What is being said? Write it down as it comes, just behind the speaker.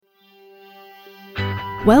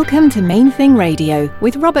Welcome to Main Thing Radio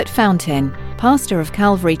with Robert Fountain, pastor of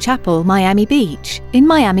Calvary Chapel, Miami Beach, in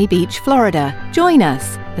Miami Beach, Florida. Join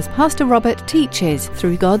us as Pastor Robert teaches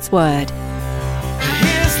through God's Word.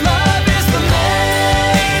 His love is the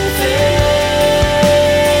main thing.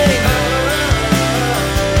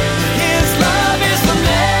 His love is the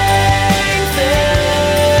main thing.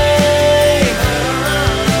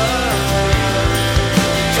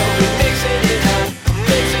 So we're mixing it up,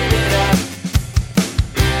 mixing it up.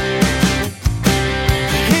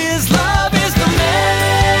 His love is the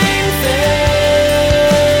main thing.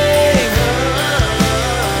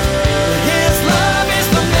 His love is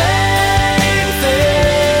the main thing.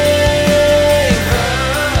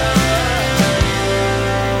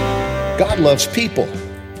 God loves people.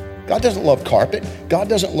 God doesn't love carpet. God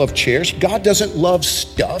doesn't love chairs. God doesn't love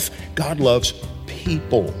stuff. God loves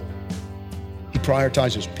people. He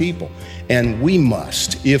prioritizes people. And we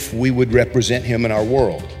must, if we would represent him in our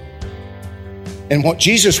world. And what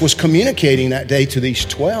Jesus was communicating that day to these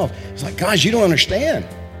 12, is like, guys, you don't understand.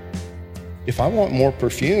 If I want more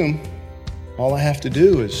perfume, all I have to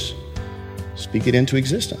do is speak it into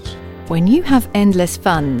existence. When you have endless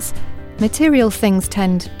funds, material things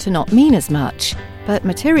tend to not mean as much, but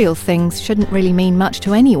material things shouldn't really mean much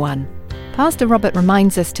to anyone. Pastor Robert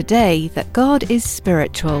reminds us today that God is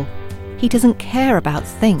spiritual. He doesn't care about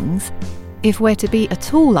things. If we're to be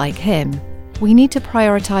at all like him, we need to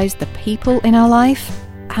prioritize the people in our life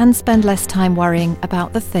and spend less time worrying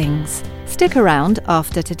about the things. Stick around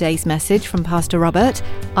after today's message from Pastor Robert.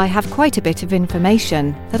 I have quite a bit of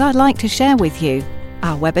information that I'd like to share with you.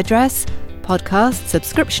 Our web address, podcast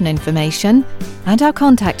subscription information, and our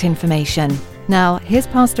contact information. Now, here's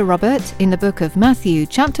Pastor Robert in the book of Matthew,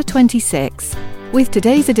 chapter 26, with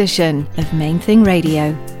today's edition of Main Thing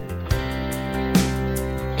Radio.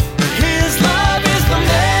 His love is the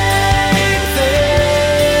main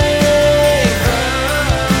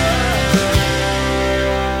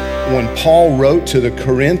thing. When Paul wrote to the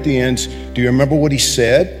Corinthians, do you remember what he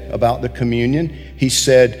said about the communion? He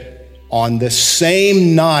said, on the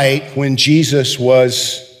same night when Jesus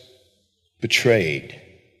was betrayed,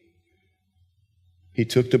 he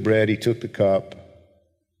took the bread, he took the cup.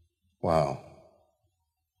 Wow.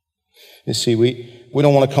 You see, we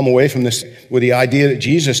don't want to come away from this with the idea that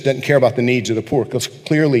Jesus doesn't care about the needs of the poor, because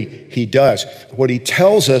clearly he does. What he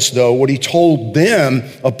tells us, though, what he told them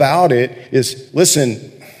about it is,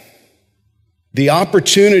 listen, the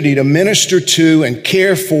opportunity to minister to and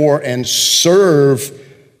care for and serve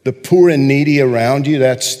the poor and needy around you,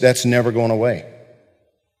 that's never going away.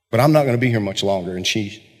 But I'm not going to be here much longer, and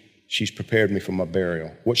she's prepared me for my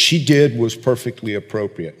burial. What she did was perfectly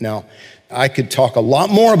appropriate. Now, I could talk a lot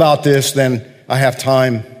more about this than I have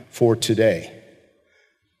time for today.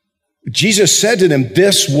 Jesus said to them,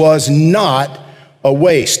 this was not a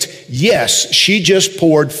waste. Yes, she just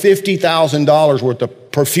poured $50,000 worth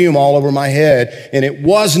of perfume all over my head, and it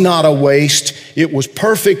was not a waste. It was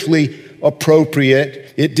perfectly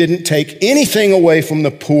appropriate. It didn't take anything away from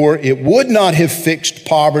the poor. It would not have fixed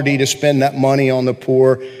poverty to spend that money on the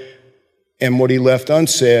poor. And what he left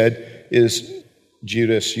unsaid is,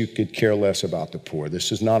 Judas, you could care less about the poor.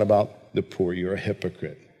 This is not about the poor. You're a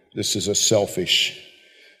hypocrite. This is a selfish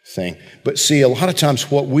thing. But see, a lot of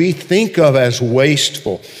times what we think of as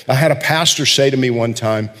wasteful, I had a pastor say to me one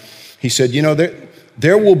time, he said, you know,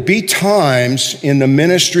 there will be times in the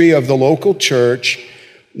ministry of the local church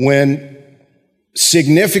when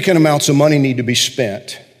significant amounts of money need to be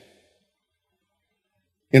spent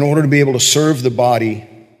in order to be able to serve the body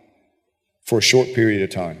for a short period of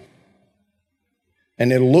time.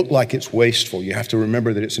 And it'll look like it's wasteful. You have to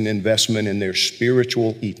remember that it's an investment in their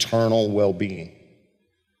spiritual, eternal well-being.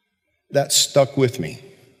 That stuck with me.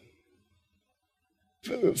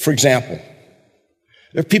 For example,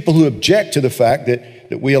 there are people who object to the fact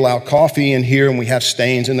that we allow coffee in here and we have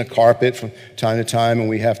stains in the carpet from time to time and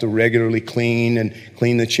we have to regularly clean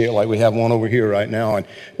the chair like we have one over here right now. And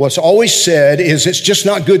what's always said is it's just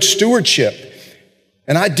not good stewardship.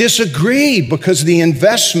 And I disagree, because the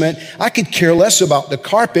investment, I could care less about the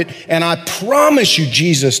carpet, and I promise you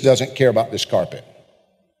Jesus doesn't care about this carpet.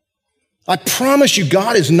 I promise you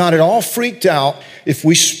God is not at all freaked out if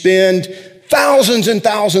we spend thousands and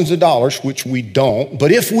thousands of dollars, which we don't,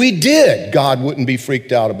 but if we did, God wouldn't be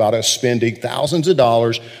freaked out about us spending thousands of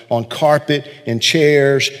dollars on carpet and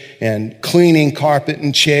chairs and cleaning carpet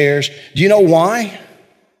and chairs. Do you know why?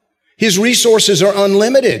 His resources are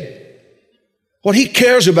unlimited. What he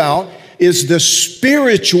cares about is the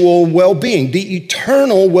spiritual well-being, the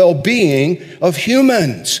eternal well-being of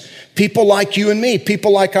humans. People like you and me,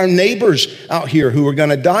 people like our neighbors out here who are going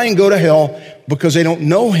to die and go to hell because they don't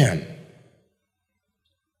know him.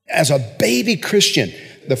 As a baby Christian,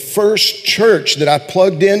 the first church that I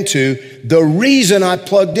plugged into, the reason I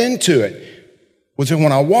plugged into it was that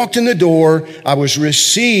when I walked in the door, I was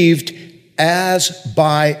received as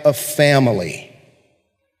by a family.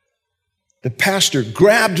 The pastor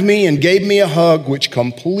grabbed me and gave me a hug, which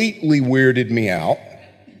completely weirded me out.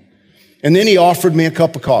 And then he offered me a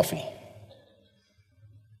cup of coffee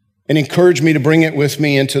and encouraged me to bring it with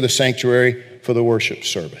me into the sanctuary for the worship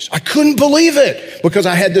service. I couldn't believe it because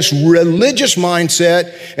I had this religious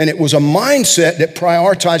mindset, and it was a mindset that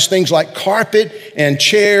prioritized things like carpet and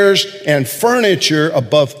chairs and furniture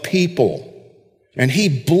above people. And he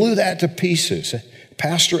blew that to pieces.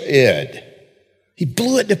 Pastor Ed, he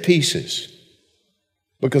blew it to pieces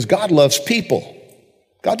because God loves people.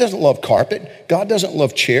 God doesn't love carpet. God doesn't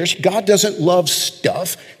love chairs. God doesn't love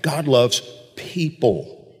stuff. God loves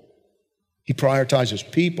people. He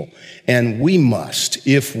prioritizes people. And we must,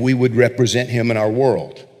 if we would represent him in our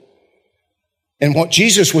world. And what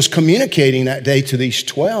Jesus was communicating that day to these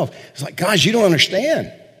 12 is like, guys, you don't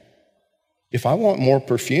understand. If I want more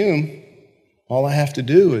perfume, all I have to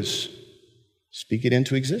do is speak it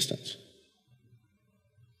into existence.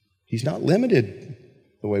 He's not limited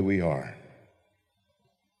the way we are.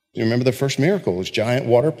 You remember the first miracle was giant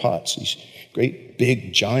water pots, these great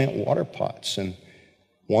big giant water pots. And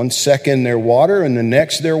 1 second they're water and the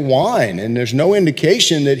next they're wine. And there's no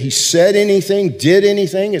indication that he said anything, did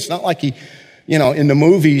anything. It's not like he, in the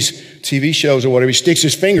movies, TV shows or whatever, he sticks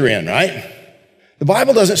his finger in, right? The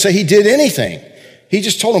Bible doesn't say he did anything. He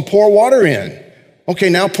just told them, pour water in. Okay,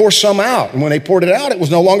 now pour some out. And when they poured it out, it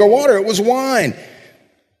was no longer water, it was wine.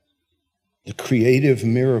 The creative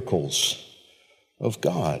miracles of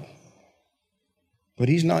God. But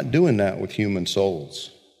he's not doing that with human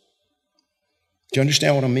souls. Do you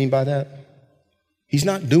understand what I mean by that? He's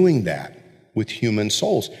not doing that with human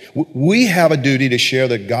souls. We have a duty to share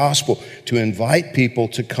the gospel, to invite people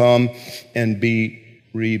to come and be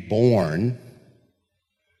reborn,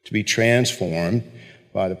 to be transformed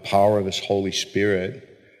by the power of his Holy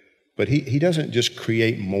Spirit. But he doesn't just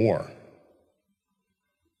create more.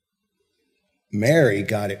 Mary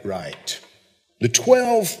got it right. The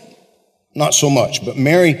 12, not so much, but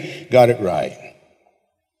Mary got it right.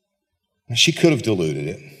 She could have diluted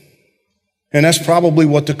it. And that's probably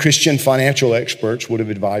what the Christian financial experts would have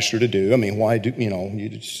advised her to do. I mean, why do, you don't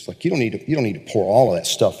need to pour all of that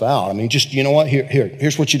stuff out. I mean, just, you know what,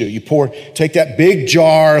 here's what you do. You take that big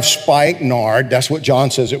jar of spikenard. That's what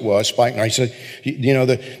John says it was, spikenard. He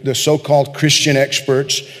said, the so-called Christian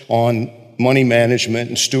experts on money management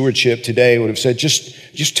and stewardship today would have said, just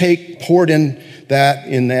pour it in that,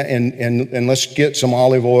 and let's get some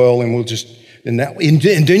olive oil and we'll just, and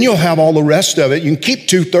then you'll have all the rest of it. You can keep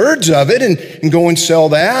 2/3 of it and go and sell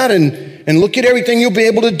that and look at everything you'll be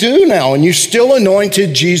able to do now. And you still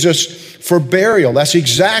anointed Jesus for burial. That's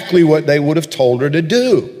exactly what they would have told her to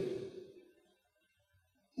do.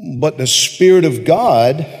 But the Spirit of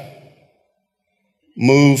God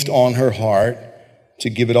moved on her heart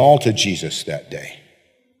to give it all to Jesus that day.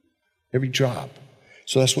 Every drop.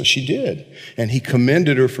 So that's what she did. And he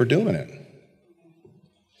commended her for doing it.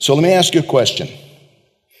 So let me ask you a question.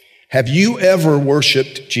 Have you ever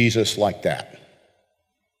worshiped Jesus like that?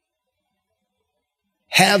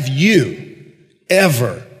 Have you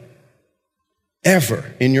ever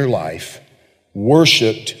in your life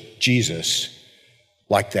worshiped Jesus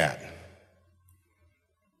like that?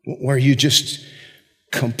 Where you just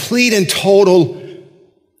complete and total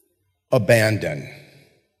abandon.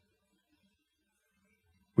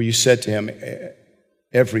 Where you said to him,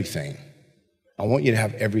 everything. I want you to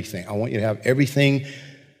have everything. I want you to have everything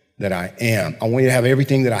that I am. I want you to have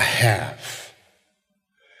everything that I have.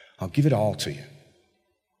 I'll give it all to you.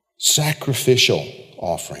 Sacrificial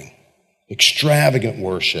offering, extravagant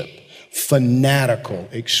worship, fanatical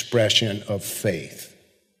expression of faith.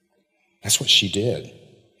 That's what she did.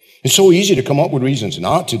 It's so easy to come up with reasons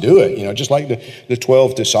not to do it, just like the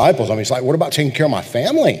 12 disciples. I mean, it's like, what about taking care of my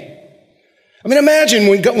family? I mean, imagine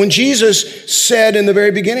when Jesus said in the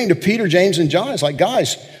very beginning to Peter, James, and John, it's like,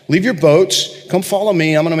 guys, leave your boats, come follow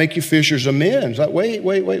me, I'm going to make you fishers of men. It's like, wait.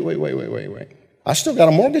 I still got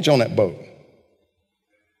a mortgage on that boat.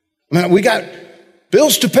 I mean, we got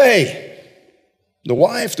bills to pay. The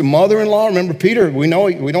wife, the mother-in-law, remember Peter, we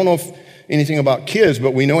don't know anything about kids,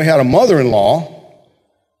 but we know he had a mother-in-law.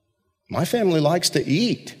 My family likes to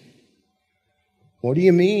eat. What do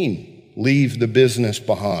you mean, leave the business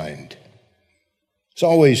behind? It's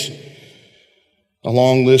always a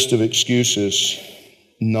long list of excuses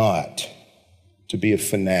not to be a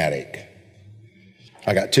fanatic.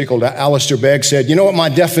 I got tickled. Alistair Begg said, you know what my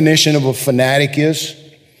definition of a fanatic is?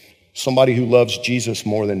 somebody who loves Jesus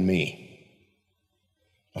more than me,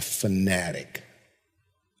 a fanatic.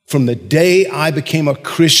 From the day I became a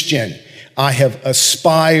Christian, I have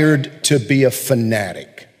aspired to be a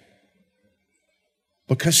fanatic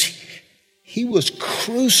because he was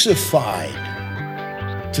crucified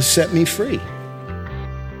to set me free.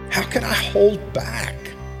 How can I hold back?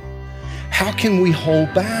 How can we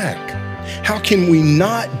hold back? How can we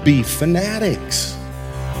not be fanatics?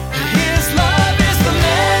 His love is the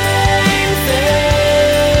main thing.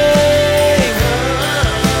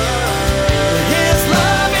 His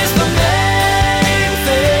love is the main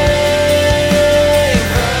thing.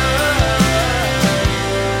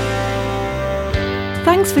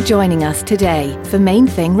 Thanks for joining us today for Main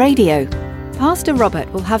Thing Radio. Pastor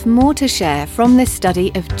Robert will have more to share from this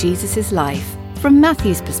study of Jesus' life from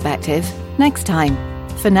Matthew's perspective next time.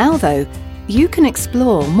 For now, though, you can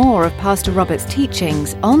explore more of Pastor Robert's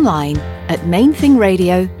teachings online at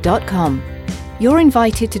mainthingradio.com. You're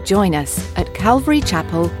invited to join us at Calvary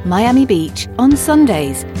Chapel, Miami Beach on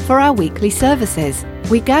Sundays for our weekly services.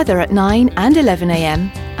 We gather at 9 and 11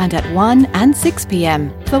 a.m. and at 1 and 6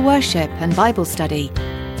 p.m. for worship and Bible study.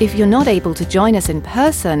 If you're not able to join us in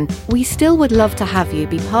person, we still would love to have you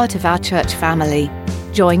be part of our church family.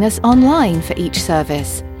 Join us online for each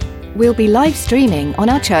service. We'll be live streaming on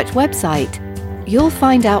our church website. You'll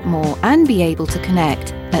find out more and be able to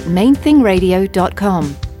connect at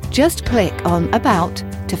mainthingradio.com. Just click on About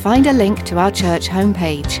to find a link to our church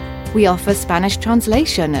homepage. We offer Spanish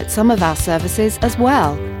translation at some of our services as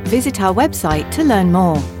well. Visit our website to learn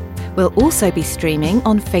more. We'll also be streaming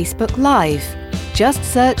on Facebook Live. Just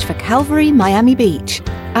search for Calvary Miami Beach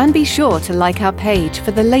and be sure to like our page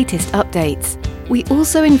for the latest updates. We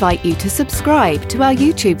also invite you to subscribe to our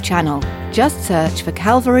YouTube channel. Just search for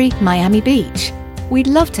Calvary Miami Beach. We'd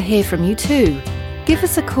love to hear from you too. Give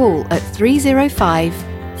us a call at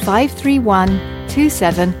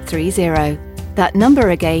 305-531-2730. That number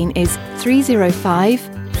again is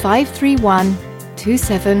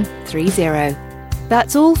 305-531-2730.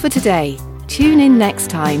 That's all for today. Tune in next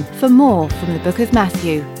time for more from the Book of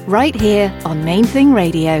Matthew, right here on Main Thing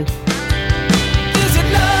Radio.